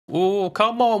Oh,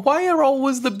 come on. Why are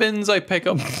always the bins I pick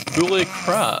up full of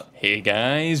crap? Hey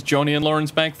guys, Johnny and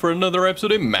Lawrence back for another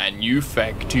episode of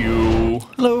Manufactio.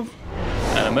 Hello.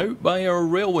 And I'm out by our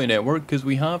railway network because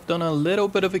we have done a little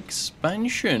bit of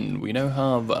expansion. We now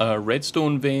have a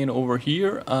redstone vein over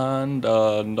here and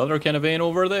another kind of vein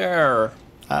over there.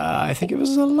 I think it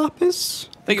was a lapis.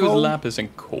 I think it was lapis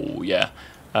and coal, yeah.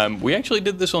 We actually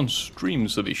did this on stream,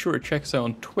 so be sure to check us out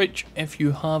on Twitch if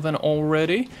you haven't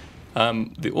already.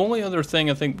 The only other thing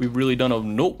I think we've really done of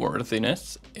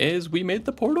noteworthiness is we made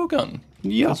the portal gun.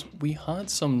 Yeah. We had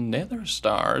some nether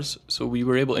stars, so we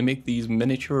were able to make these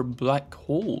miniature black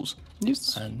holes.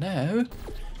 Yes. And now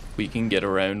we can get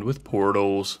around with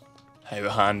portals. How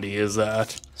handy is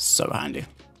that? So handy.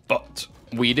 But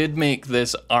we did make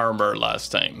this armor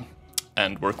last time,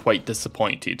 and we're quite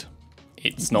disappointed.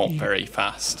 It's not very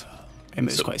fast. It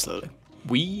moves quite slowly.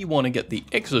 We want to get the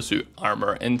exosuit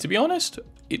armor, and to be honest,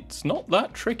 it's not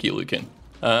that tricky looking.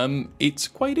 It's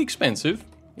quite expensive.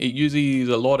 It uses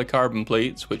a lot of carbon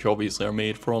plates, which obviously are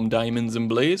made from diamonds and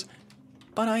blaze,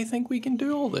 but I think we can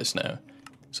do all this now.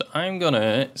 So I'm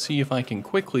gonna see if I can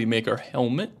quickly make our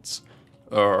helmets,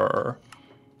 or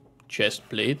chest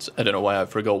plates. I don't know why I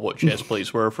forgot what chest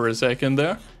plates were for a second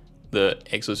there. The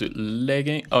exosuit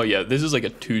legging. Oh yeah, this is like a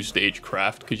two-stage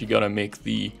craft because you gotta make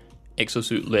the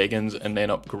exosuit leggings and then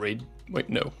upgrade. Wait,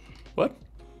 no. What?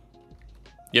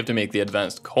 You have to make the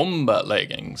advanced combat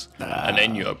leggings and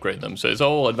then you upgrade them. So it's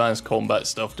all advanced combat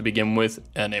stuff to begin with,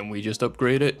 and then we just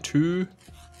upgrade it to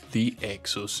the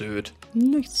exosuit.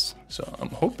 Nice. So I'm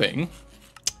hoping,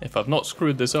 if I've not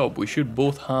screwed this up, we should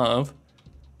both have...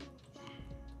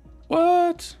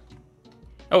 What?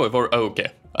 Oh,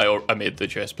 okay. I made the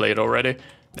chest plate already.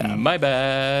 My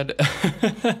bad.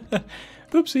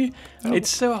 Oopsie. Oh. It's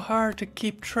so hard to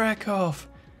keep track of.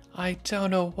 I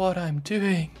don't know what I'm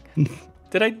doing.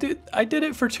 I did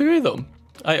it for two of them.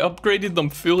 I upgraded them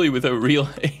fully without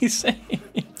realizing.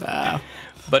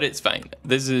 But it's fine.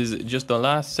 This is just the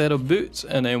last set of boots,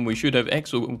 and then we should have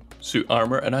exosuit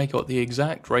armor, and I got the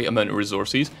exact right amount of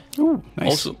resources. Ooh, nice.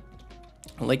 Also,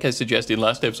 like I suggested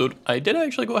last episode, I did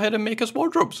actually go ahead and make us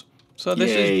wardrobes. So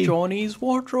this is Johnny's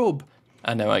wardrobe.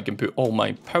 And now I can put all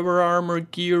my power armor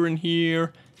gear in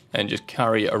here and just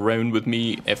carry it around with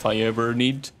me if I ever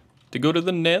need to go to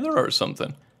the nether or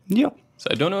something. Yep. So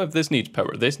I don't know if this needs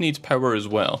power. This needs power as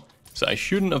well. So I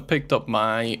shouldn't have picked up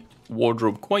my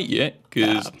wardrobe quite yet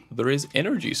because there is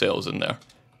energy cells in there,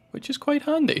 which is quite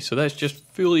handy. So that's just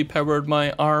fully powered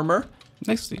my armor.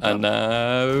 Nicely And done.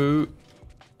 now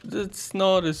it's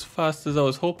not as fast as I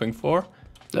was hoping for.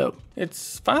 No.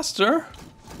 It's faster,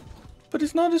 but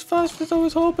it's not as fast as I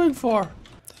was hoping for.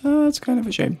 That's kind of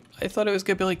a shame. I thought it was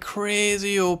going to be like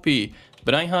crazy OP,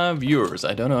 but I have yours.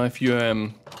 I don't know if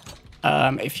you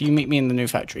if you meet me in the new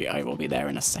factory, I will be there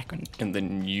in a second. in the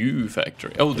new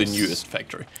factory. Oh, the newest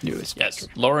factory. Newest Yes,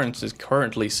 factory. Lawrence is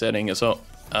currently setting us up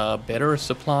a better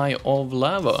supply of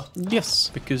lava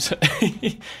Yes. because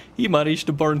he managed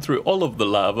to burn through all of the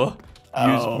lava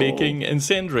making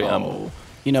incendiary ammo.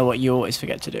 You know what you always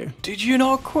forget to do? Did you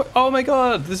not quit? Oh my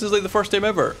god, this is like the first time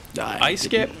ever. I didn't.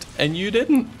 skipped and you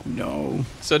didn't. No.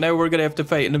 So now we're gonna have to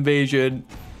fight an invasion,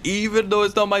 even though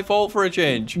it's not my fault for a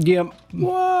change. Yep.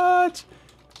 What?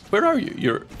 Where are you?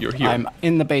 You're here. I'm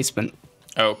in the basement.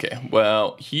 Okay,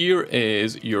 well, here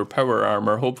is your power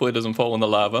armor. Hopefully it doesn't fall in the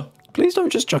lava. Please don't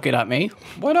just chuck it at me,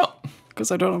 Why not? because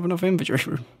I don't have enough inventory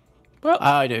room. Well,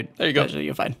 I do. There you go. Actually,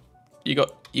 you're fine.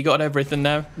 you got everything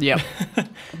now. Yep.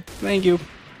 Thank you.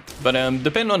 But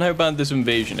depending on how bad this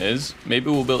invasion is, maybe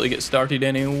we'll be able to get started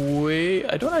anyway.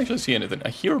 I don't actually see anything. I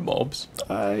hear mobs.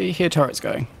 I hear turrets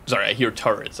going. Sorry, I hear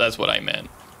turrets. That's what I meant.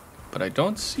 But I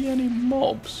don't see any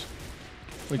mobs,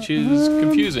 which is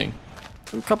confusing.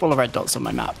 A couple of red dots on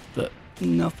my map, but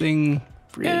nothing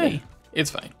really.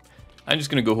 It's fine. I'm just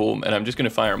going to go home and I'm just going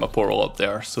to fire my portal up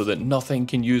there so that nothing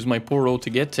can use my portal to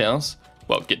get to us.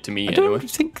 Well, get to me I anyway.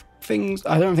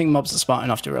 don't think mobs are smart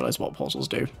enough to realize what portals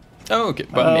do. Oh, okay.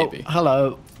 But maybe.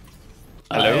 Hello.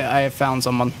 Hello? I have found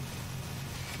someone.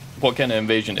 What kind of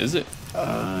invasion is it?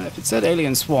 It said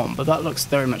alien swarm, but that looks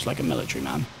very much like a military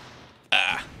man.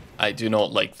 I do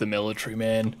not like the military,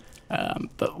 man.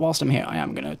 But whilst I'm here, I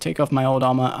am going to take off my old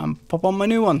armor and pop on my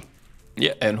new one.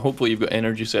 Yeah, and hopefully you've got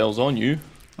energy cells on you.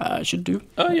 Should do.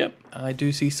 Oh, yeah. I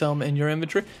do see some in your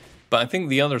inventory. But I think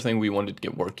the other thing we wanted to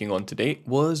get working on today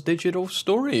was digital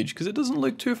storage, because it doesn't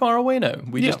look too far away now.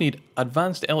 We just need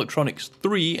Advanced Electronics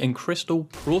 3 and Crystal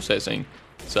Processing.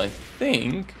 So I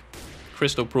think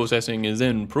Crystal Processing is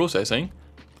in processing,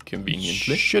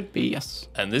 conveniently. Should be, yes.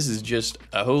 And this is just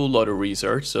a whole lot of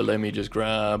research, so let me just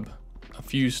grab a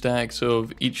few stacks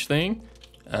of each thing.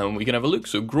 And we can have a look.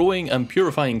 So growing and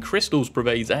purifying crystals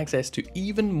provides access to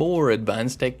even more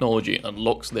advanced technology.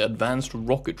 Unlocks the advanced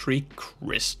rocketry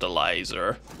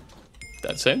crystallizer.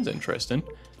 That sounds interesting.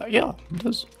 Yeah, it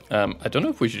does. I don't know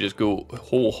if we should just go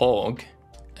whole hog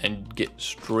and get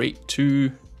straight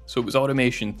to... So it was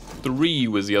automation 3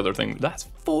 was the other thing. That's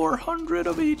 400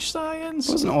 of each science.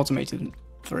 It wasn't automated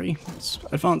 3. It's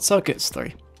advanced circuits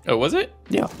 3. Oh, was it?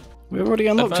 Yeah. We already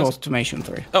unlocked Advanced- automation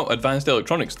 3. Oh, advanced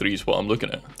electronics 3 is what I'm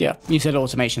looking at. Yeah, you said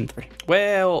automation 3.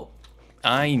 Well,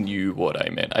 I knew what I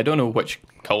meant. I don't know which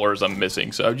colors I'm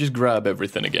missing, so I'll just grab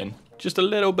everything again. Just a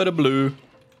little bit of blue.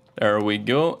 There we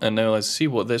go. And now let's see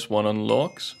what this one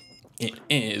unlocks. It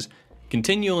is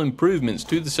continual improvements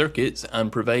to the circuits and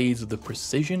provides the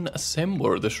precision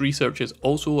assembler. This research is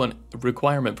also a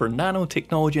requirement for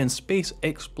nanotechnology and space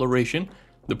exploration.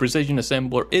 The precision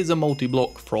assembler is a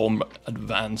multi-block from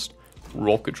advanced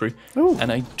rocketry. Ooh.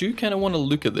 And I do kind of want to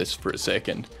look at this for a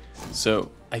second.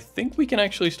 So I think we can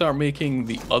actually start making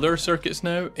the other circuits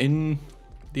now in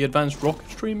the advanced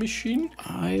rocketry machine.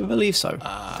 I believe so.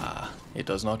 It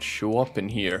does not show up in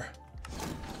here.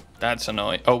 That's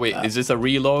annoying. Oh wait, is this a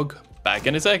relog? Back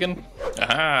in a second.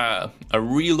 Aha! A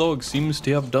relog seems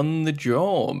to have done the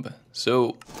job.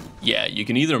 So yeah, you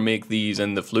can either make these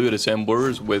in the fluid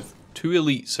assemblers with 2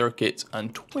 elite circuits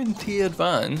and 20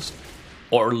 advanced,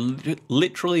 or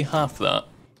literally half that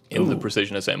in the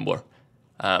precision assembler.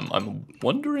 I'm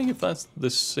wondering if that's the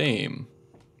same.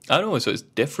 I don't know, so it's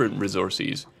different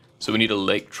resources. So we need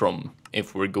electrum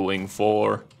if we're going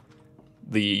for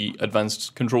the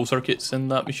advanced control circuits in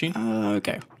that machine.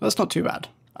 Okay, that's not too bad,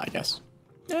 I guess.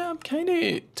 Yeah, I'm kind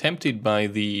of tempted by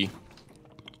the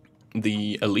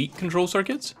elite control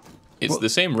circuits. It's the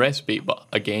same recipe, but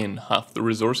again, half the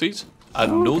resources.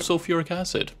 And no sulfuric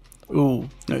acid. Ooh,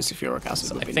 no sulfuric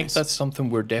acid would I be think nice. that's something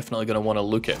we're definitely going to want to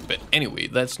look at. But anyway,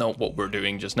 that's not what we're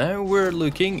doing just now. We're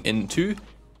looking into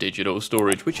digital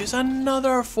storage, which is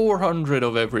another 400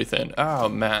 of everything. Oh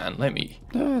man, let me...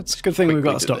 Yeah, it's a good thing we've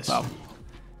got a quickly do this. stockpile.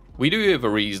 We do have a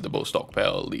reasonable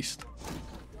stockpile at least.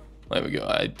 There we go.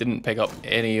 I didn't pick up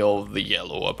any of the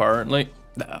yellow apparently.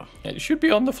 No. It should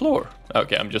be on the floor.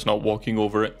 Okay, I'm just not walking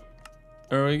over it.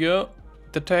 There we go.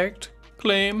 Detect,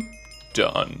 claim,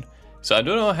 done. So I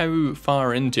don't know how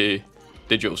far into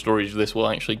digital storage this will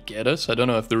actually get us. I don't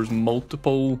know if there's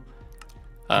multiple...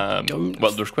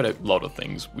 well, there's quite a lot of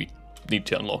things we need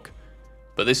to unlock.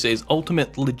 But this says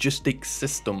Ultimate Logistics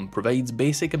System provides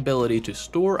basic ability to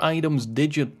store items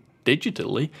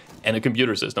digitally in a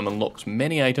computer system. Unlocks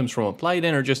many items from Applied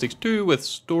Energistics 2 with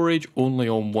storage only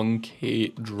on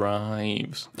 1K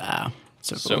drives.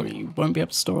 So we won't be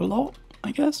able to store a lot,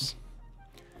 I guess.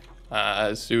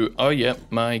 Oh yeah,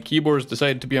 my keyboard's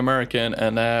decided to be American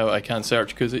and now I can't search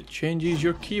because it changes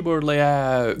your keyboard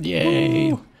layout.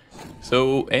 Yay. Woo.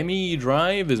 So ME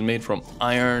drive is made from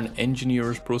iron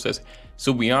engineers process.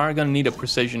 So we are going to need a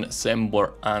precision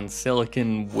assembler and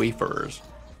silicon wafers.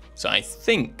 So I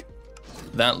think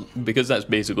that, because that's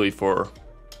basically for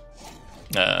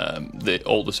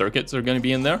all the circuits are going to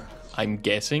be in there, I'm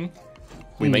guessing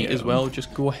we might as well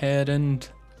just go ahead and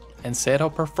set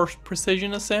up our first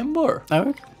precision assembler.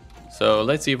 Oh, So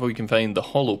let's see if we can find the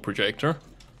holo projector,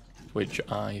 which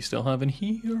I still have in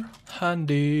here,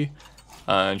 handy.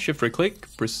 And shift right click,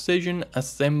 precision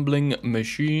assembling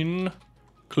machine,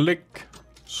 click,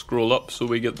 scroll up so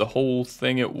we get the whole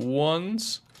thing at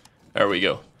once. There we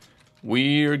go.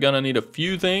 We're gonna need a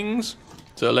few things.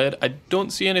 So I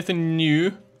don't see anything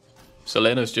new. So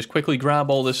let us just quickly grab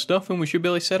all this stuff and we should be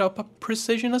able to set up a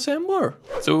precision assembler.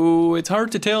 So it's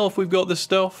hard to tell if we've got the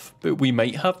stuff, but we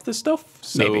might have the stuff.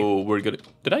 So Maybe. we're gonna,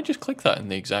 did I just click that in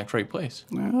the exact right place?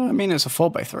 I mean, it's a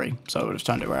 4x3, so I would have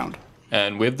turned it around.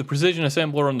 And we have the precision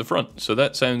assembler on the front, so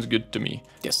that sounds good to me.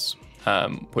 Yes.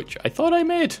 Which I thought I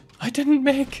made. I didn't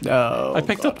make. Oh, I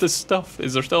picked up this stuff.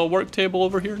 Is there still a work table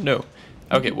over here? No.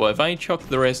 Okay, well, if I chuck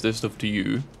the rest of this stuff to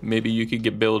you, maybe you could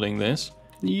get building this.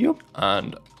 Yep.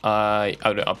 And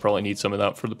I'll probably need some of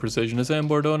that for the precision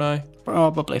assembler, don't I?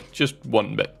 Probably. Just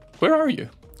one bit. Where are you?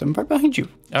 I'm right behind you.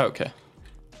 Okay.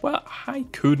 Well, I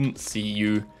couldn't see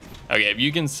you. Okay, if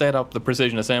you can set up the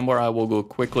precision assembler, I will go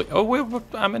quickly. Oh, wait,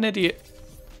 I'm an idiot.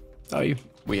 Are you?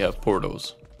 We have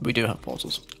portals. We do have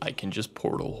portals. I can just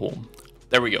portal home.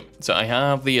 There we go. So I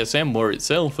have the assembler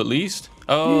itself, at least.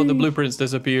 Oh, the blueprints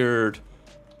disappeared.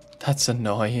 That's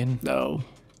annoying. No.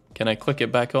 Can I click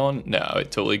it back on? No,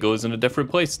 it totally goes in a different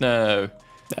place now.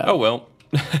 No. Oh, well.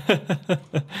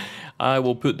 I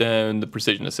will put down the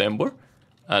precision assembler,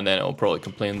 and then it'll probably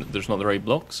complain that there's not the right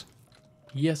blocks.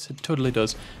 Yes, it totally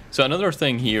does. So another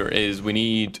thing here is we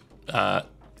need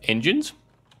engines.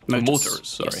 Motors,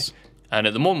 sorry. Yes. And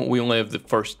at the moment, we only have the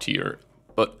first tier.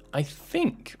 But I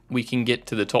think we can get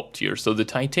to the top tier. So the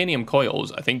titanium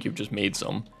coils, I think you've just made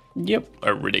some. Yep.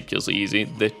 Are ridiculously easy.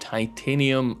 The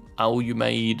titanium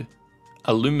aluminide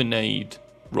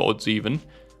rods even,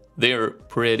 they're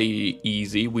pretty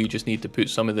easy. We just need to put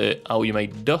some of the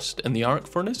aluminide dust in the arc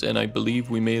furnace, and I believe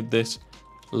we made this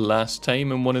last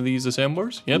time in one of these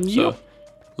assemblers. Yep. So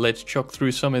let's chuck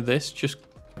through some of this just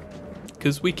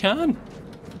because we can.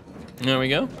 There we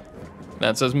go.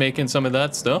 That's us making some of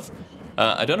that stuff.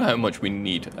 I don't know how much we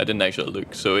need. I didn't actually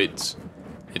look. So it's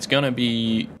gonna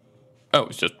be... Oh,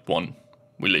 it's just one.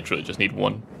 We literally just need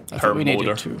one per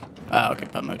motor. Two. Okay,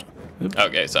 per motor. Oops.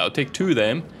 Okay, so I'll take 2 of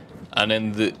them. And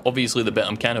then obviously the bit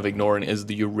I'm kind of ignoring is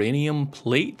the uranium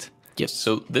plate. Yes.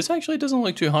 So this actually doesn't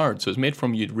look too hard. So it's made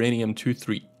from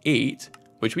uranium-238,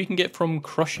 which we can get from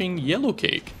crushing yellow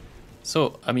cake.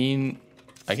 So, I mean,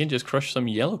 I can just crush some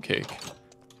yellow cake.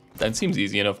 That seems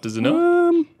easy enough, does it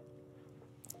not?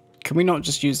 Can we not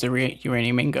just use the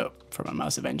uranium ingot from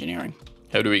immersive engineering?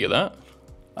 How do we get that?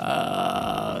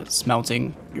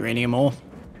 Smelting uranium ore.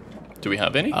 Do we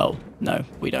have any? Oh, no,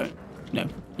 we don't. No.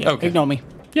 Yeah, Okay. Ignore me.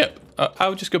 Yep,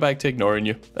 I'll just go back to ignoring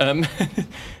you.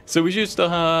 So we should still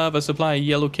have a supply of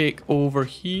yellow cake over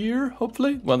here,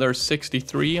 hopefully. Well, there's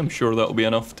 63. I'm sure that'll be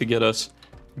enough to get us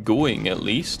going, at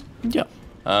least. Yeah.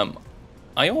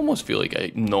 I almost feel like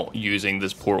I'm not using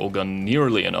this portal gun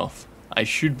nearly enough. I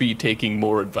should be taking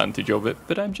more advantage of it,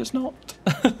 but I'm just not.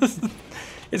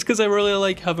 It's because I really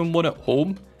like having one at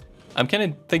home. I'm kind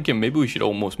of thinking maybe we should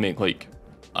almost make like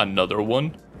another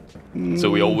one. So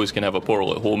we always can have a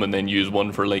portal at home and then use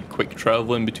one for like quick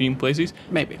travel in between places.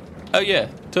 Maybe. Oh yeah,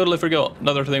 totally forgot.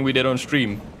 Another thing we did on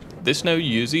stream. This now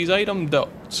uses item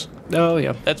dots. Oh,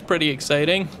 yeah. That's pretty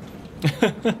exciting.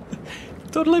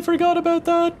 Totally forgot about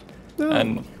that. Oh.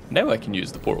 And now I can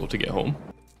use the portal to get home.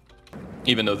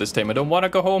 Even though this time I don't want to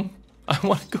go home. I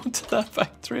want to go to that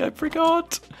factory. I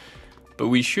forgot. But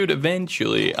we should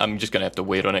eventually, I'm just going to have to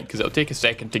wait on it because it'll take a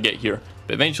second to get here.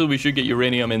 But eventually we should get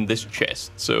uranium in this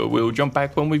chest. So we'll jump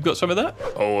back when we've got some of that.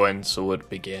 Oh, and so it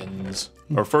begins.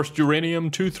 Our first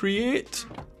uranium-238.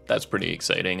 That's pretty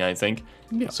exciting, I think.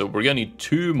 Yeah. So we're going to need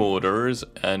 2 motors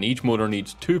and each motor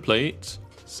needs 2 plates.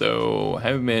 So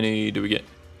how many do we get?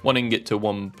 1 ingot to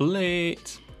 1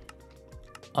 plate.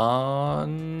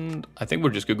 And I think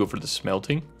we're just going to go for the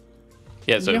smelting.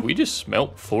 Yeah, so if we just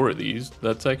smelt 4 of these,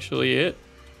 that's actually it.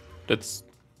 That's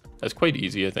quite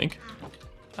easy, I think.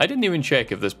 I didn't even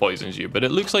check if this poisons you, but it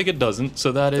looks like it doesn't,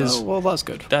 so that is... Oh, well, that's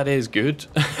good. That is good.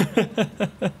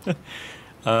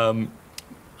 I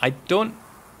don't...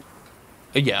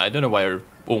 Yeah, I don't know why our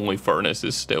only furnace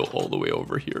is still all the way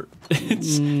over here.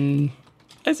 It's...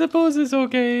 I suppose it's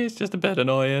okay, it's just a bit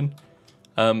annoying.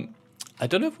 I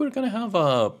don't know if we're going to have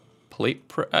a plate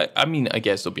press. I mean, I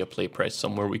guess there'll be a plate press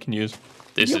somewhere we can use.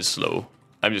 This is slow.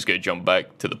 I'm just going to jump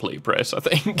back to the plate press, I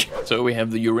think. So we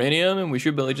have the uranium, and we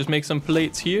should be able to just make some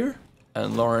plates here.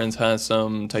 And Lawrence has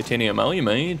some titanium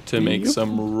aluminide to make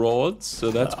some rods,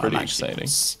 so that's pretty exciting.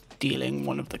 Stealing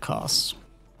one of the casts,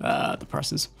 the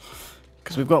presses.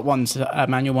 Because we've got one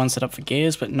manual one set up for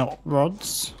gears, but not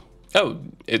rods. Oh,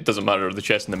 it doesn't matter. The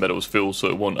chest in the middle is full, so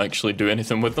it won't actually do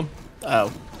anything with them.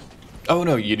 Oh. Oh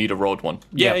no, you need a rod one.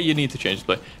 Yeah, you need to change the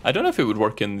plate. I don't know if it would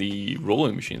work in the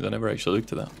rolling machines. I never actually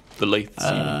looked at that. The lathes.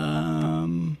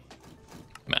 Man,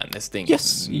 this thing.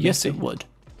 Yes, yes, it would.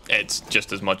 It's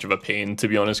just as much of a pain, to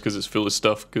be honest, because it's full of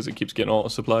stuff, because it keeps getting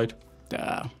auto-supplied.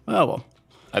 Oh well.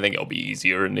 I think it'll be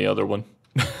easier in the other one.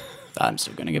 I'm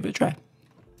still gonna give it a try.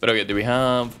 But okay, do we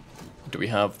have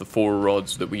the 4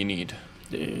 rods that we need?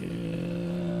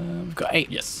 We've got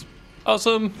 8. Yes.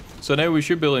 Awesome. So now we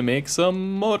should be able to make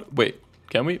some more. Wait,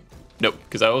 can we? Nope,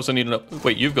 because I also need enough.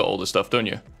 Wait, you've got all the stuff, don't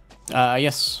you?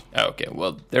 Yes. Okay,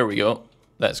 well, there we go.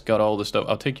 That's got all the stuff.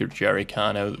 I'll take your jerry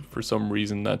can out for some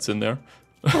reason that's in there.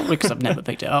 Probably because I've never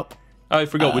picked it up. I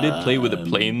forgot, we did play with the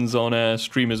planes on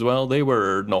stream as well. They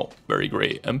were not very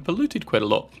great and polluted quite a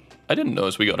lot. I didn't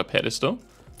notice we got a pedestal.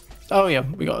 Oh yeah,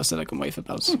 we got a silicon wafer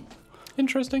belts.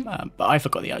 Interesting. But I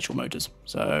forgot the actual motors.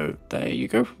 So there you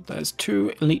go. There's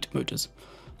 2 elite motors.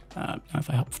 If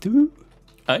I help through.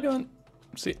 I don't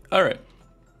see. All right.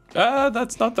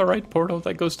 That's not the right portal.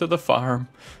 That goes to the farm.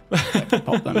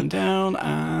 Pop them down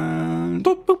and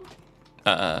boop,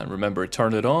 boop. Remember,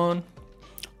 turn it on.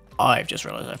 I've just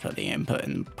realised I put the input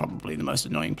in probably the most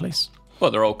annoying place. Well,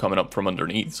 they're all coming up from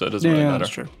underneath, so it doesn't really matter. That's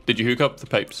true. Did you hook up the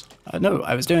pipes? No,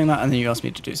 I was doing that and then you asked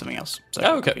me to do something else.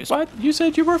 So okay. What? You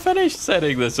said you were finished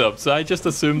setting this up, so I just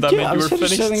assumed that meant you were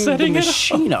finished setting the it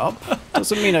machine up.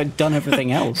 Doesn't mean I'd done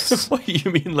everything else. What, you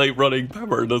mean like running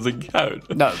power doesn't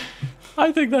count? No.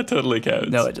 I think that totally counts.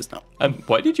 No, it does not. And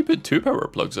why did you put 2 power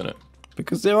plugs in it?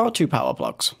 Because there are 2 power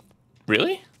plugs.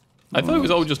 Really? I thought it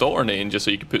was all just alternating just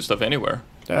so you could put stuff anywhere.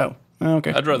 Oh,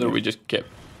 okay. I'd rather we just kept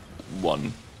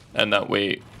 1, and that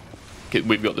way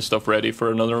we've got the stuff ready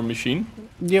for another machine.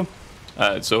 Yeah.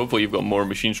 So hopefully you've got more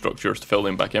machine structures to fill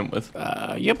them back in with.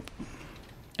 Yep.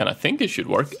 And I think it should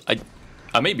work.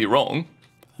 I may be wrong,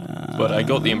 but I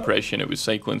got the impression it was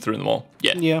cycling through them all.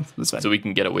 Yeah. Yeah, that's fine. So we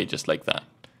can get away just like that.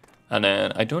 And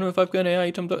then I don't know if I've got any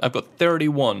item. I've got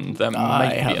 31. That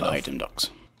might be have enough. item docks.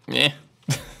 Yeah.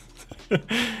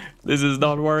 This is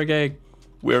not working.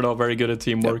 We're not very good at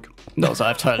teamwork. Yep. No, so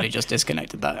I've totally just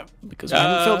disconnected that because we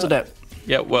haven't filtered it.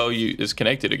 Yeah, well, it's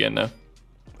connected again now.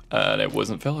 And it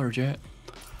wasn't filtered yet.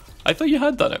 I thought you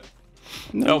had done it.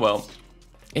 No. Oh, well.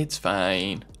 It's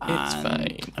fine. It's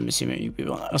fine. I'm assuming you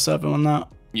want a servo on that.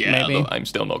 Yeah, maybe. I'm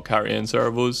still not carrying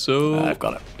servos, so... I've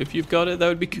got it. If you've got it, that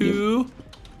would be cool. Yep.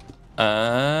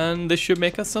 And this should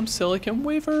make us some silicon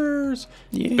wafers.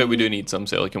 Yeah. But we do need some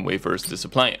silicon wafers to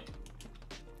supply it.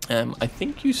 I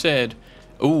think you said...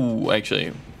 Oh,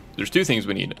 actually, there's 2 things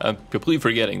we need. I'm completely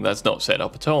forgetting that's not set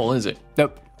up at all, is it?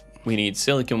 Nope. We need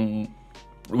silicon...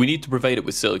 We need to provide it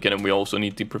with silicon, and we also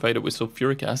need to provide it with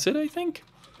sulfuric acid, I think?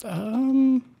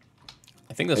 I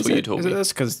think that's what you told me. Is it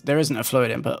this? Because there isn't a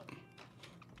fluid input.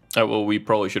 Oh, well, we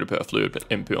probably should have put a fluid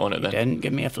input on it then. You didn't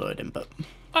give me a fluid input.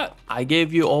 I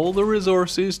gave you all the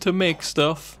resources to make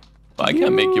stuff. But I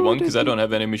can't make you one because I don't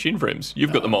have any machine frames.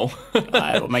 You've got them all.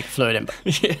 I will make a fluid input.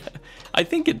 Yeah, I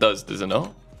think it does it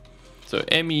not? So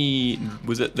ME,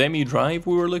 was it the ME drive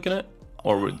we were looking at?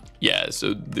 Yeah,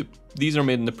 so these are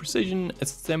made in the precision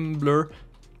assembler.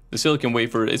 The silicon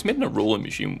wafer is made in a rolling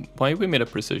machine. Why have we made a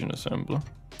precision assembler?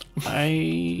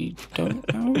 I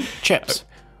don't know. Chips.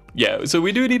 Yeah, so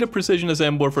we do need a precision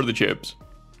assembler for the chips.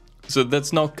 So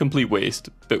that's not complete waste,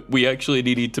 but we actually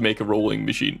need to make a rolling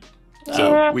machine.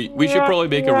 So we should probably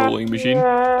make a rolling machine.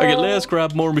 Okay, let's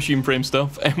grab more machine frame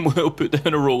stuff and we'll put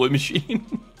down a rolling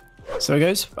machine. So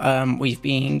guys, we've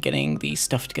been getting the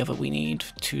stuff together we need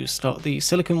to start the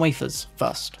silicon wafers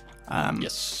first.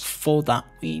 Yes. For that,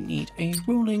 we need a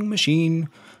rolling machine.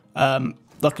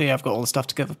 Luckily, I've got all the stuff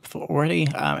together already.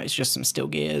 It's just some steel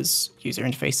gears, user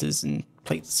interfaces, and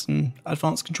plates and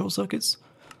advanced control circuits.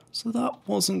 So that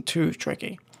wasn't too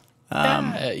tricky.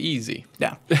 Easy.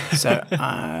 Yeah. So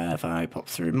if I pop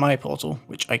through my portal,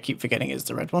 which I keep forgetting is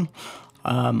the red one,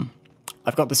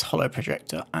 I've got this hollow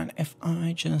projector, and if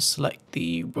I just select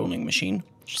the rolling machine,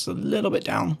 just a little bit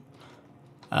down,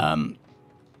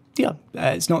 yeah,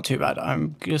 it's not too bad.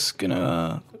 I'm just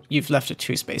gonna... You've left a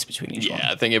 2 space between each one.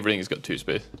 Yeah, I think everything's got 2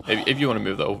 space. If you want to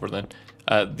move that over then.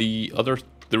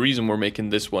 The reason we're making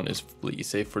this one is, let's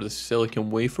say, for the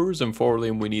silicon wafers, and for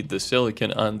them we need the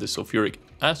silicon and the sulfuric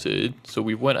acid. So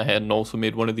we went ahead and also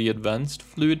made one of the advanced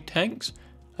fluid tanks,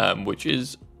 which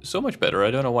is so much better.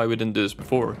 I don't know why we didn't do this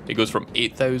before. It goes from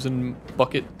 8,000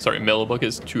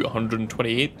 millibuckets to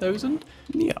 128,000.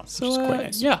 Yeah, so which is quite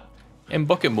nice. Yeah, in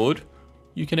bucket mode,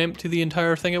 you can empty the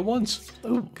entire thing at once.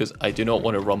 Because I do not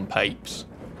want to run pipes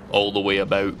all the way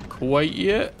about quite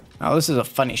yet. Now this is a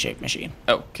funny shaped machine.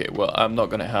 Okay, well, I'm not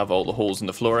going to have all the holes in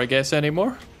the floor, I guess,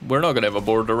 anymore. We're not going to have a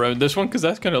border around this one because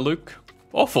that's going to look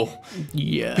awful.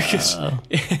 Yeah.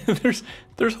 Because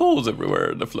there's holes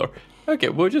everywhere in the floor. Okay,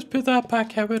 we'll just put that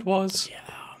back how it was. Yeah.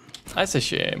 That's a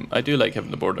shame. I do like having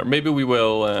the border. Maybe we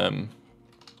will...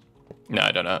 No,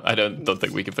 I don't know. I don't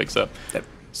think we can fix that. Yep.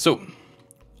 So,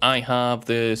 I have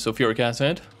the sulfuric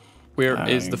acid. Where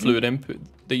is the fluid input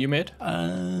that you made?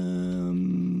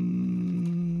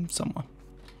 Somewhere.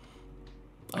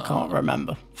 I can't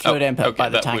remember. Fluid input by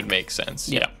the tank. That would make sense.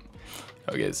 Yeah.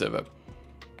 Okay, so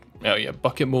oh yeah,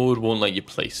 bucket mode won't let you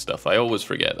place stuff. I always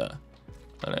forget that.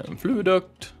 And then fluid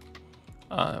duct.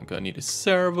 I'm gonna need a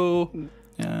servo.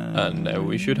 And now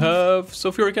we should have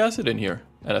sulfuric acid in here.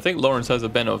 And I think Lawrence has a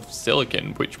bin of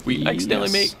silicon, which we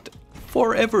accidentally made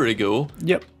forever ago.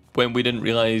 Yep. When we didn't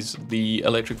realize the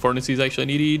electric furnaces actually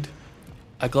needed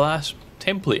a glass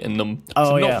template in them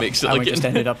to not make silicon. And we just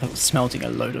ended up smelting a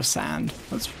load of sand.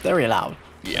 That's very loud.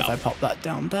 Yeah. If I pop that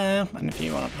down there, and if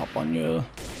you want to pop on your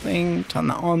thing, turn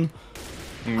that on,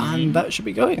 and that should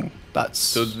be going.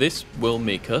 So this will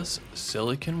make us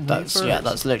silicon wafers.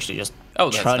 That's literally just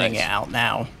churning it out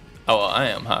now. Oh, well, I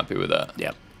am happy with that.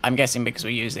 Yep. I'm guessing because we're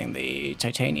using the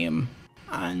titanium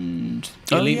and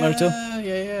the elite motor.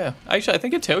 Yeah. Actually, I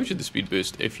think it tells you the speed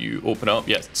boost if you open up.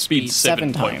 Yes, speed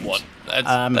 7.1.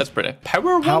 That's pretty.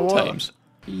 Power 1 times.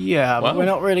 Yeah, but we're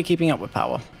not really keeping up with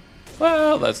power.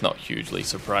 Well, that's not hugely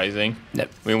surprising. Nope.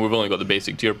 I mean, we've only got the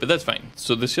basic tier, but that's fine.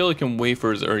 So the silicon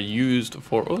wafers are used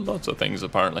for lots of things,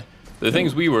 apparently. The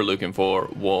things we were looking for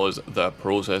was the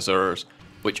processors,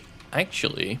 which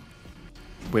actually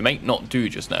we might not do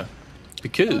just now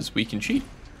because we can cheat.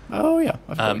 Oh yeah.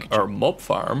 I forgot we could Our mob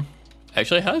farm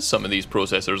actually has some of these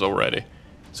processors already.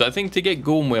 So I think to get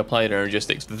going with applied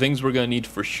energistics, the things we're going to need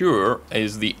for sure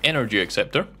is the energy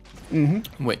acceptor,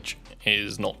 which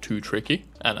is not too tricky,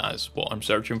 and that's what I'm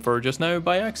searching for just now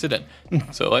by accident.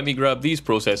 So let me grab these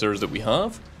processors that we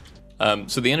have.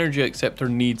 So the energy acceptor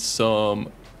needs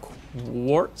some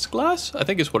quartz glass, I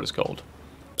think is what it's called.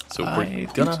 So we're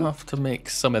gonna have to make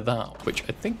some of that, which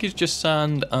I think is just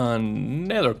sand and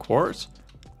nether quartz.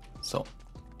 So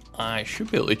I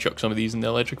should be able to chuck some of these in the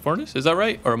electric furnace. Is that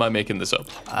right? Or am I making this up?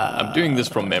 I'm doing this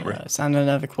from memory. Sand and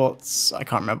nether quartz. I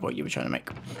can't remember what you were trying to make,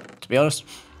 to be honest.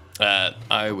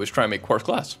 I was trying to make quartz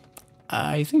glass.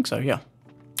 I think so, yeah.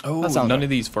 Oh, none of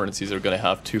these furnaces are going to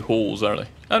have 2 holes, are they?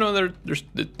 Oh no,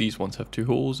 these ones have 2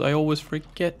 holes. I always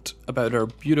forget about our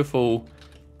beautiful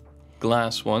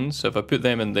glass ones. So if I put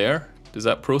them in there, does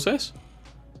that process?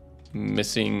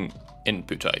 Missing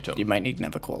input item. You might need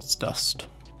nether quartz dust.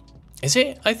 Is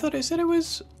it? I thought it said it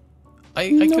was... I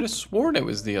could have sworn it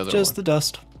was the other one. Just the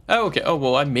dust. Oh, okay. Oh,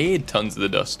 well, I made tons of the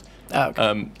dust. Oh,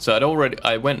 okay. So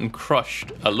I went and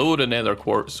crushed a load of nether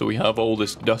quartz, so we have all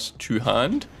this dust to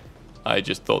hand. I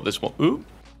just thought this one... Ooh.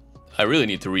 I really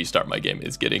need to restart my game.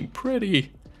 It's getting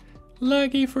pretty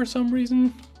laggy for some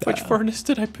reason. Which furnace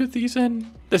did I put these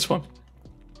in? This one.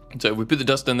 So we put the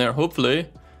dust in there, hopefully.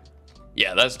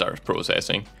 Yeah, that starts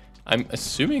processing. I'm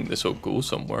assuming this will go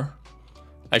somewhere.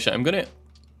 Actually, I'm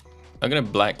gonna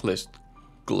blacklist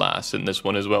glass in this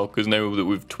one as well, because now that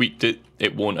we've tweaked it,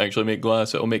 it won't actually make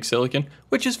glass, it'll make silicon,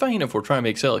 which is fine if we're trying to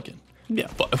make silicon. Yeah.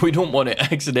 But we don't want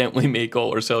to accidentally make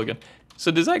all our silicon.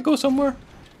 So does that go somewhere?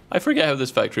 I forget how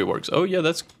this factory works. Oh yeah,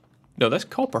 that's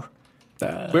copper.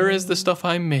 Where is the stuff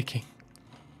I'm making?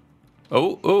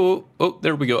 Oh,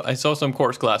 there we go. I saw some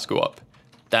quartz glass go up.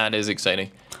 That is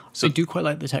exciting. So I do quite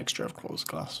like the texture of quartz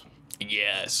glass.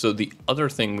 Yeah, so the other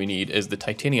thing we need is the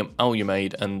titanium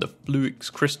alumide and the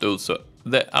flux crystals. So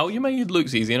the alumide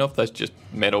looks easy enough. That's just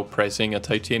metal pressing a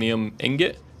titanium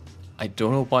ingot. I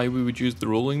don't know why we would use the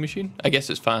rolling machine. I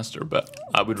guess it's faster, but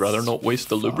I would rather not waste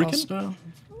the lubricant.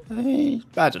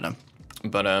 I don't know.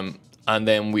 But and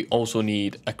then we also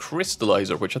need a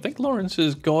crystallizer, which I think Lawrence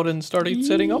has got and started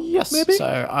setting up. Yes, maybe.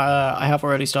 So I have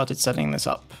already started setting this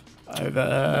up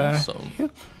over Awesome. here.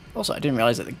 Also, I didn't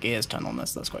realize that the gears turn on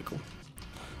this. That's quite cool.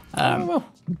 Well.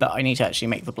 But I need to actually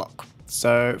make the block.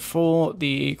 So for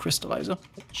the crystallizer,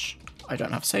 which I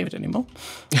don't have saved anymore,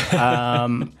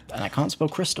 and I can't spell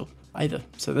crystal either.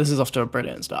 So this is off to a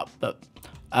brilliant start. But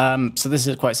so this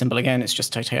is quite simple again. It's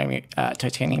just titanium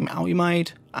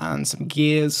alumide and some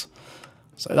gears.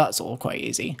 So that's all quite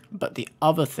easy. But the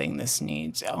other thing this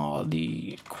needs are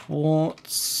the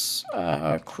quartz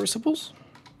crucibles,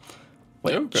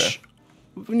 which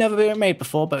we've never been made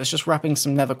before, but it's just wrapping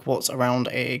some nether quartz around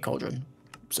a cauldron.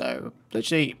 So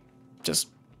literally just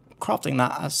crafting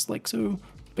that as like so.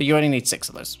 But you only need 6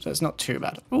 of those, so it's not too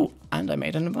bad. Oh, and I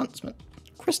made an advancement.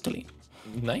 Crystalline.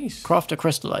 Nice. Craft a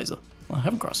crystallizer. Well, I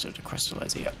haven't crafted a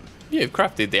crystallizer yet. Yeah, you've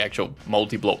crafted the actual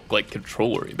multi-block like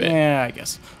controller bit. Yeah, I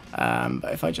guess.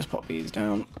 But if I just pop these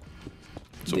down,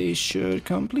 so they should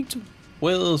complete.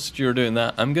 Whilst you're doing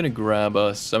that, I'm going to grab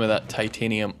some of that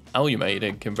titanium alumide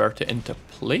and convert it into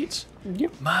plates.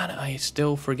 Yep. Man, I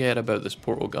still forget about this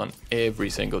portal gun every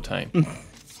single time.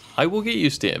 I will get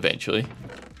used to it eventually.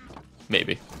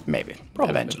 Maybe. Probably.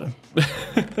 Eventually.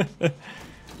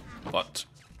 But,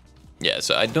 yeah,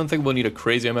 so I don't think we'll need a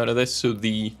crazy amount of this. So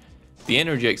the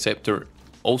energy acceptor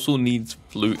also needs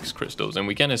flux crystals, and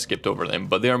we kind of skipped over them,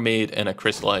 but they're made in a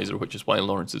crystallizer, which is why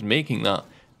Lawrence is making that.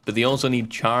 But they also need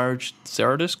charged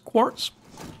Ceradus quartz,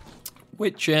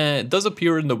 which does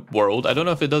appear in the world. I don't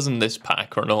know if it does in this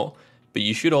pack or not, but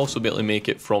you should also be able to make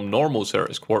it from normal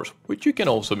Ceradus quartz, which you can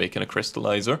also make in a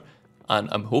crystallizer. And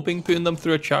I'm hoping putting them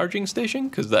through a charging station,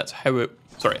 because that's how it...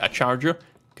 Sorry, a charger,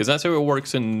 because that's how it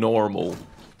works in normal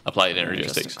applied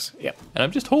energistics. Yep. And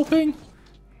I'm just hoping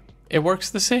it works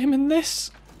the same in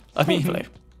this. I mean,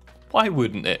 why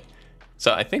wouldn't it?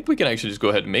 So I think we can actually just go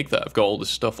ahead and make that. I've got all the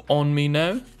stuff on me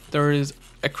now. There is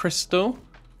a crystal.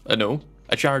 No,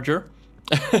 a charger.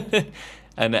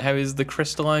 And how is the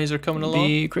crystallizer coming along?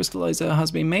 The crystallizer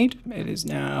has been made. It is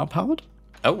now powered.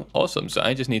 Oh, awesome. So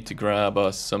I just need to grab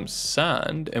us some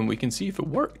sand and we can see if it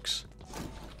works.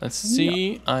 Let's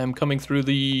see. Yeah. I'm coming through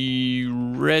the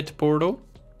red portal.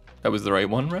 That was the right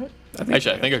one, right?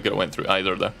 Actually, I think I could have went through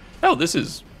either there. Oh, this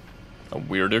is a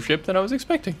weirder ship than I was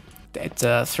expecting. It's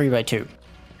 3x2.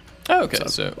 Oh, okay.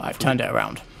 So I've turned it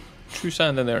around. 2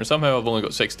 sand in there, and somehow I've only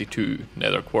got 62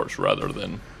 nether quartz rather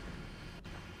than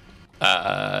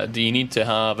Do you need to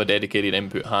have a dedicated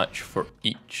input hatch for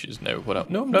each? Is now what up?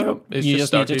 No. It's You just just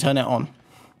started. need to turn it on.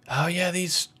 Oh yeah,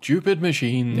 these stupid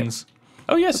machines.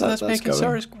 Oh yes, so that's making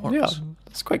Ceres quartz. Yeah,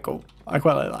 that's quite cool. I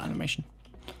quite like that animation.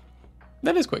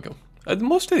 That is quite cool.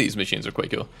 Most of these machines are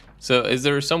quite cool. So is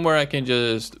there somewhere I can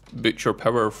just butcher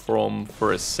power from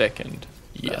for a second?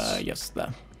 Yes. Yes,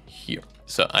 there. Here.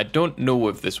 So I don't know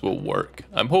if this will work.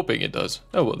 I'm hoping it does.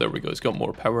 Oh well, there we go. It's got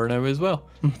more power now as well.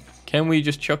 Can we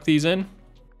just chuck these in?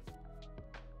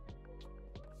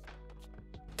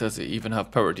 Does it even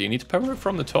have power? Do you need to power it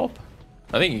from the top?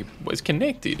 I think it was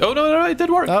connected. Oh no, it did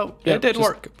work. Oh, yeah, it did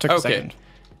work. Took a second.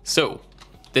 So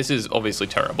this is obviously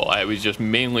terrible. I was just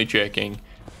mainly checking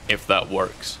if that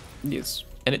works. Yes.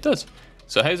 And it does.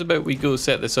 So how's about we go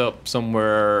set this up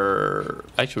somewhere?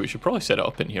 Actually, we should probably set it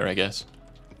up in here, I guess.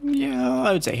 Yeah,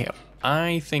 I would say here.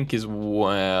 I think as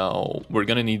well, we're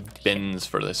going to need bins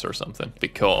for this or something,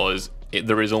 because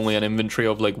there is only an inventory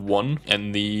of like one,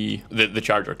 and the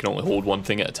charger can only hold one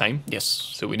thing at a time. Yes.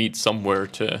 So we need somewhere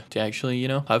to actually, you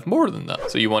know, have more than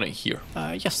that. So you want it here.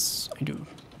 Yes, I do.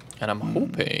 And I'm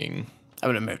hoping... I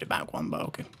would have moved it back one, but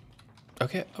okay.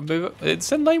 Okay, I'll move it.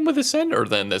 It's in line with the center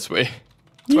then this way.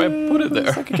 That's why I put it there.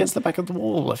 It's like against the back of the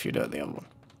wall if you do it the other one.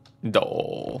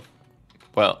 No.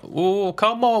 Well, oh,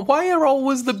 come on. Why are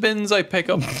always the bins I pick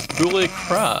up full of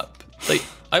crap? Like,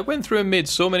 I went through and made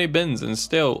so many bins and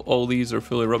still all these are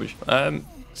fully rubbish.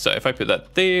 So if I put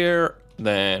that there,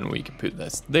 then we can put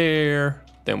this there.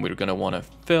 Then we're going to want to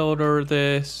filter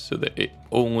this so that it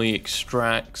only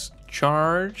extracts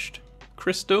charged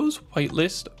crystals.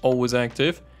 Whitelist, always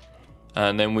active.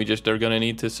 And then we just are going to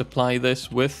need to supply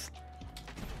this with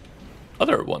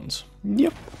other ones.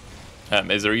 Yep.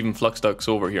 Is there even flux ducts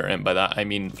over here? And by that, I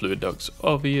mean fluid ducts,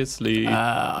 obviously.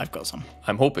 I've got some.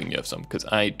 I'm hoping you have some, because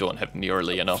I don't have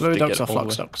nearly enough Fluid to ducts get or all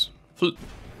the flux way. ducts?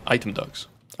 Item ducts.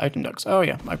 Item ducts. Oh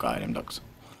yeah, I've got item ducts.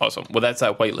 Awesome. Well, that's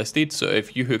that whitelisted, so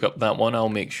if you hook up that one, I'll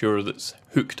make sure that's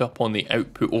hooked up on the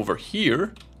output over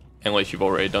here, unless you've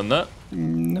already done that.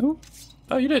 No.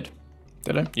 Oh, you did.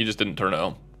 Did I? You just didn't turn it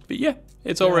on. But yeah,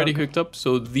 it's already hooked up,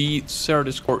 so the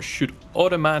Certus quartz should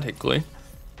automatically,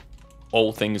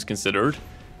 all things considered,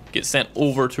 get sent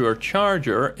over to our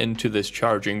charger into this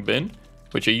charging bin,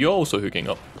 which are you also hooking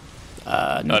up?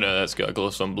 No. Oh no, that's got a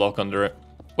glowstone block under it.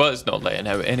 Well, it's not letting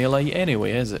out any light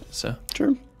anyway, is it? So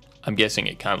True. I'm guessing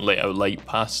it can't let out light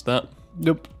past that.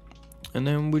 Nope. And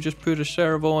then we just put a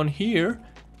servo on here,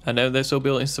 and now this will be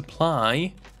able to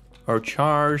supply our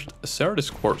charged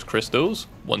Certus quartz crystals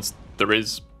once there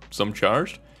is some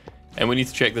charged. And we need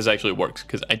to check this actually works,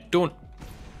 because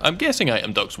I'm guessing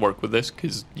item ducts work with this,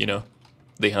 because, you know,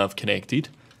 they have connected.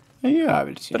 Yeah, I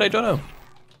would see. But I don't know.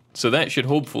 So that should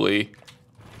hopefully,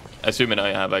 assuming I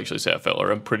have actually set a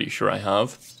filter, I'm pretty sure I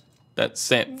have. That's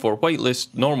set for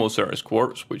whitelist normal Certus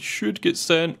quartz, which should get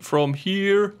sent from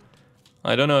here.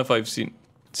 I don't know if I've seen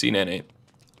any.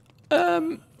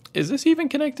 Is this even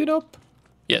connected up?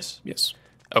 Yes. Yes.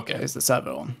 Okay. Is the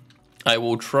servo on? I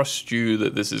will trust you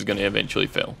that this is going to eventually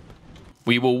fail.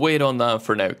 We will wait on that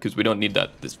for now, because we don't need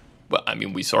that well, I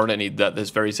mean, we sort of need that this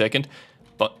very second.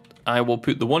 But I will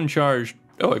put the one charged.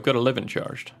 Oh, I've got 11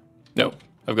 charged. No,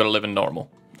 I've got 11 normal.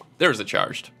 There's a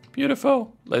charged.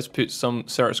 Beautiful. Let's put some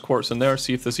Certus quartz in there,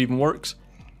 see if this even works.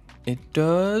 It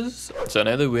does. So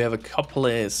now that we have a couple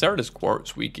of Certus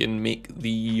quartz, we can make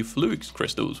the fluid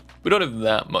crystals. We don't have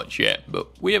that much yet, but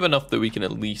we have enough that we can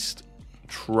at least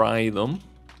try them.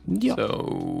 Yep.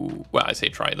 So, well, I say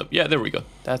try them. Yeah, there we go.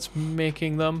 That's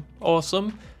making them.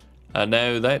 Awesome. And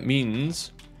now that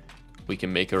means we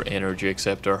can make our energy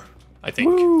acceptor, I think.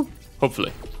 Woo.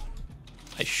 Hopefully.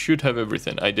 I should have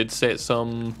everything. I did set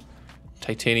some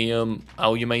titanium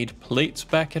alumide plates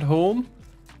back at home.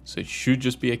 So it should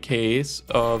just be a case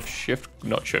of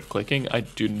not shift clicking. I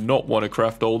do not want to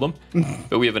craft all them.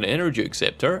 But we have an energy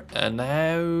acceptor. And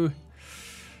now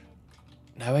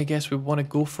I guess we want to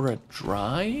go for a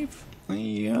drive?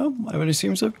 Yeah, I would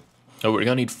assume so. Oh, we're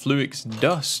going to need Fluix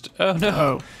dust. Oh,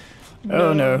 no.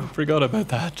 Oh, no. Forgot about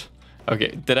that. Okay,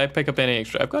 did I pick up any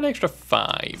extra? I've got an extra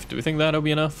 5. Do we think that'll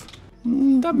be enough?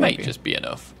 That might just be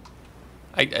enough.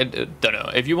 I don't know.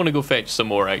 If you want to go fetch some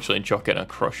more, actually, and chuck in a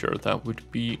crusher, that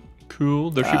would be cool.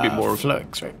 There should be more.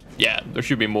 Flux, right? Yeah, there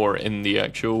should be more in the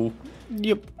actual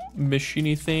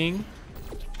machiney thing.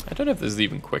 I don't know if this is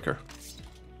even quicker.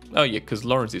 Oh, yeah, because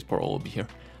Lawrence's portal will be here.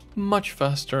 Much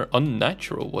faster.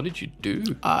 Unnatural. What did you do?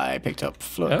 I picked up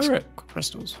flux Alright.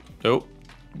 crystals. Oh.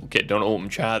 Okay, don't open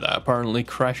chat. That apparently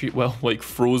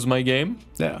froze my game.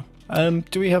 Yeah.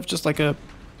 Do we have just like a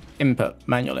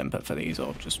manual input for these,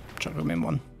 or just chuck them in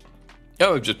one?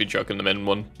 Oh, I've just been chucking them in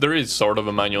one. There is sort of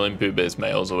a manual input, but it's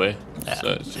miles away, so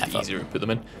it's just easier to put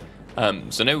them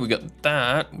in. So now we got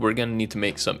that. We're gonna need to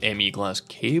make some ME glass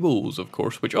cables, of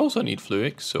course, which also need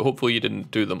fluics. So hopefully you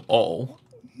didn't do them all.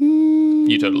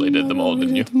 You totally did them all,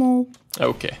 didn't you?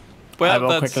 Okay. Well, I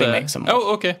will quickly make some more.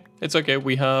 Oh, okay. It's okay.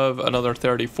 We have another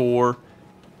 34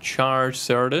 charge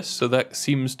Certus, so that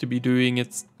seems to be doing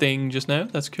its thing just now.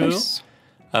 That's cool. Nice.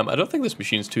 I don't think this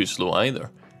machine's too slow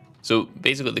either. So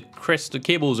basically the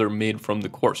cables are made from the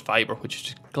quartz fiber, which is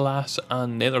just glass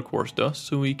and nether quartz dust,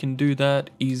 so we can do that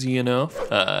easy enough.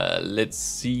 Let's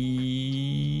see...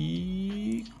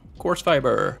 Quartz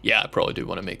fiber. Yeah, I probably do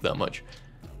want to make that much.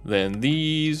 Then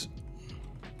these...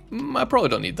 I probably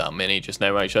don't need that many just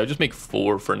now, actually. I'll just make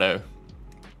 4 for now.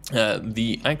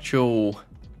 The actual...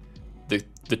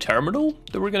 The terminal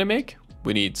that we're going to make,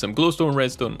 we need some glowstone,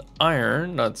 redstone,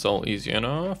 iron. That's all easy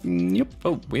enough. Yep.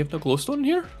 Oh, we have no glowstone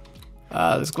here?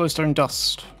 There's glowstone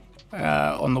dust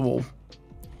on the wall.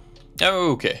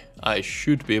 Oh, okay. I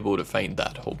should be able to find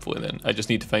that, hopefully, then. I just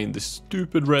need to find the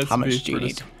stupid recipe. How much do you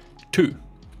need? 2.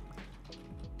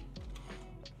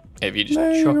 If you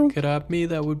just chuck it at me,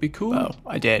 that would be cool. Oh,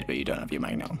 I did, but you don't have your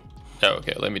magnet on. Oh,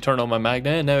 okay, let me turn on my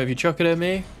magnet. Now, if you chuck it at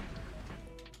me...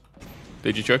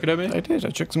 Did you chuck it at me? I did.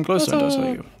 I chucked some glowstone dust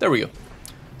at you. There we go.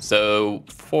 So,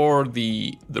 for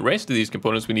the rest of these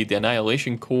components, we need the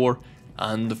annihilation core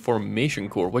and the formation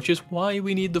core, which is why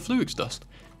we need the fluix dust.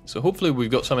 So hopefully we've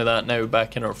got some of that now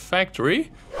back in our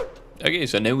factory. Okay,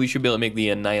 so now we should be able to make the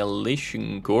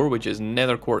annihilation core, which is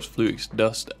nether quartz, fluix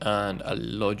dust, and a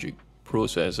logic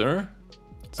processor.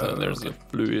 So there's the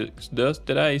fluix dust.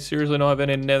 Did I seriously not have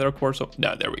any nether quartz? Oh,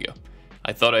 no, there we go.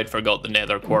 I thought I'd forgot the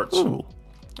nether quartz. Ooh.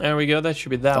 There we go. That should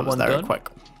be that one done. Quick.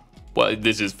 Well,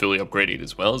 this is fully upgraded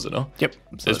as well, is it not? Yep.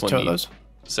 So this one needs those.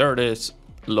 Certus,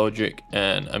 logic,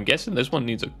 and I'm guessing this one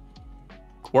needs a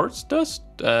quartz dust.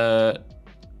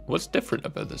 What's different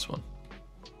about this one?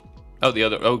 Oh, the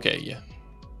other. Okay, yeah.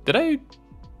 Did I?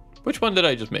 Which one did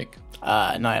I just make?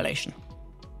 Annihilation.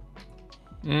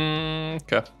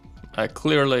 Okay. I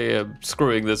clearly am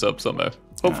screwing this up somehow.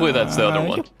 Hopefully that's the other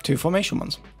one. Yep. 2 formation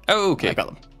ones. Oh, okay. I got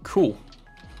them. Cool.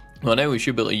 Well, now we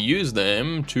should be able to use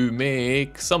them to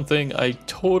make something I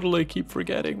totally keep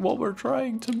forgetting what we're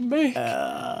trying to make.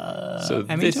 So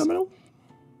this terminal?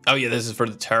 Oh yeah, this is for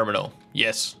the terminal.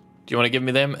 Yes. Do you want to give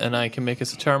me them and I can make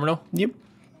us a terminal? Yep.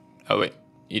 Oh wait,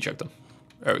 you checked them.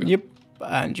 There we go. Yep.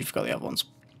 And you forgot the other ones.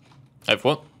 I've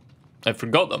what? I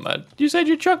forgot them, man. You said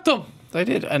you chucked them. I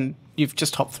did, and you've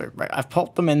just hopped through. Right, I've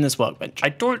popped them in this workbench. I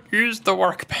don't use the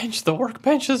workbench. The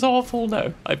workbench is awful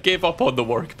now. I've gave up on the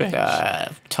workbench.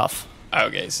 Tough.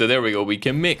 Okay, so there we go. We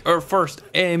can make our first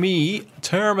ME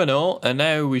terminal, and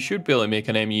now we should be able to make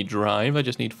an ME drive. I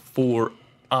just need 4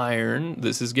 iron.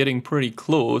 This is getting pretty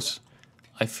close.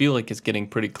 I feel like it's getting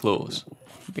pretty close.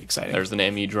 Be exciting. There's an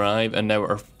ME drive, and now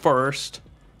our first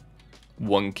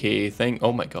 1K thing.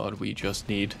 Oh my god, we just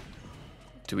need...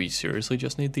 Do we seriously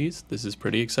just need these? This is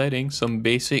pretty exciting. Some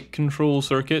basic control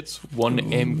circuits. 1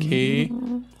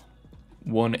 MK.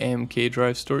 1 MK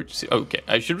drive storage. Okay,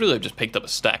 I should really have just picked up a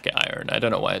stack of iron. I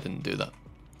don't know why I didn't do that.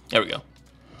 There we go.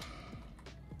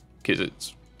 Because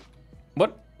it's...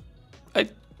 What?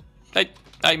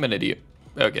 I'm an idiot.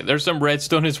 Okay, there's some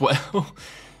redstone as well.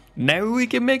 Now we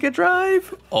can make a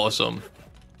drive. Awesome.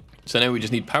 So now we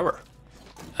just need power.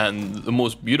 And the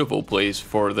most beautiful place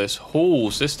for this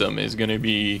whole system is going to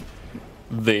be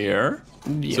there.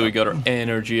 Yeah. So we got our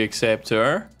energy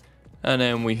acceptor. And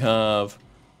then we have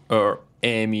our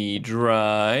ME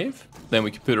drive. Then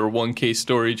we can put our 1K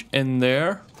storage in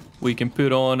there. We can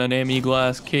put on an ME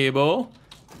glass cable.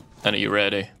 And are you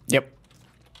ready? Yep.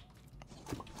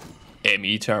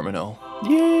 ME terminal.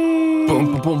 Yay!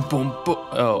 Boom, boom, boom, boom.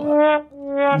 Oh.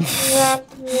 Okay.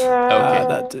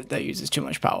 That uses too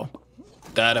much power.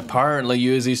 That apparently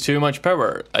uses too much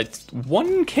power.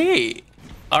 1K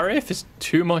RF is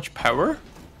too much power?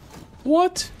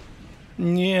 What?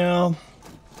 Yeah.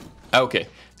 Okay.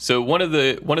 So one of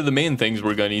the main things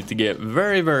we're going to need to get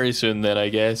very, very soon then, I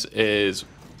guess, is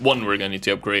one, we're going to need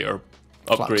to upgrade our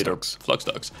flux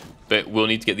ducts. But we'll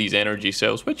need to get these energy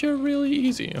cells, which are really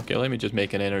easy. Okay, let me just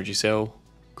make an energy cell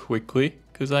quickly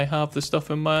because I have the stuff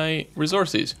in my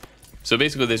resources. So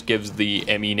basically this gives the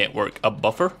ME network a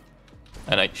buffer.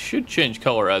 And it should change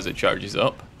color as it charges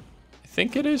up. I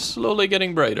think it is slowly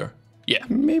getting brighter. Yeah.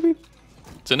 Maybe.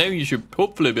 So now you should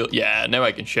hopefully be... Yeah, now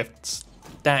I can shift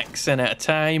stacks in at a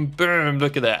time. Boom,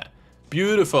 look at that.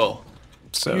 Beautiful.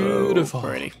 So beautiful.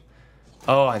 Pretty.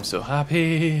 Oh, I'm so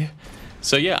happy.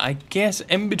 So yeah, I guess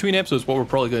in between episodes, what we're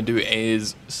probably going to do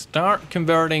is start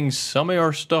converting some of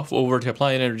our stuff over to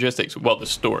applied energistics. Well, the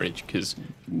storage, because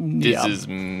This is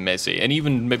messy. And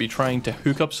even maybe trying to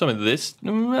hook up some of this,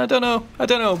 I don't know.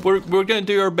 We're going to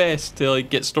do our best to like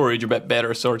get storage a bit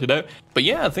better sorted out. But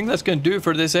yeah, I think that's going to do it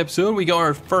for this episode. We got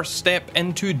our first step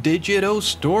into digital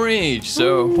storage.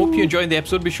 So hope you enjoyed the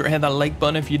episode. Be sure to hit that like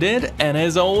button if you did. And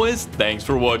as always, thanks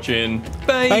for watching.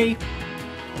 Bye. Bye.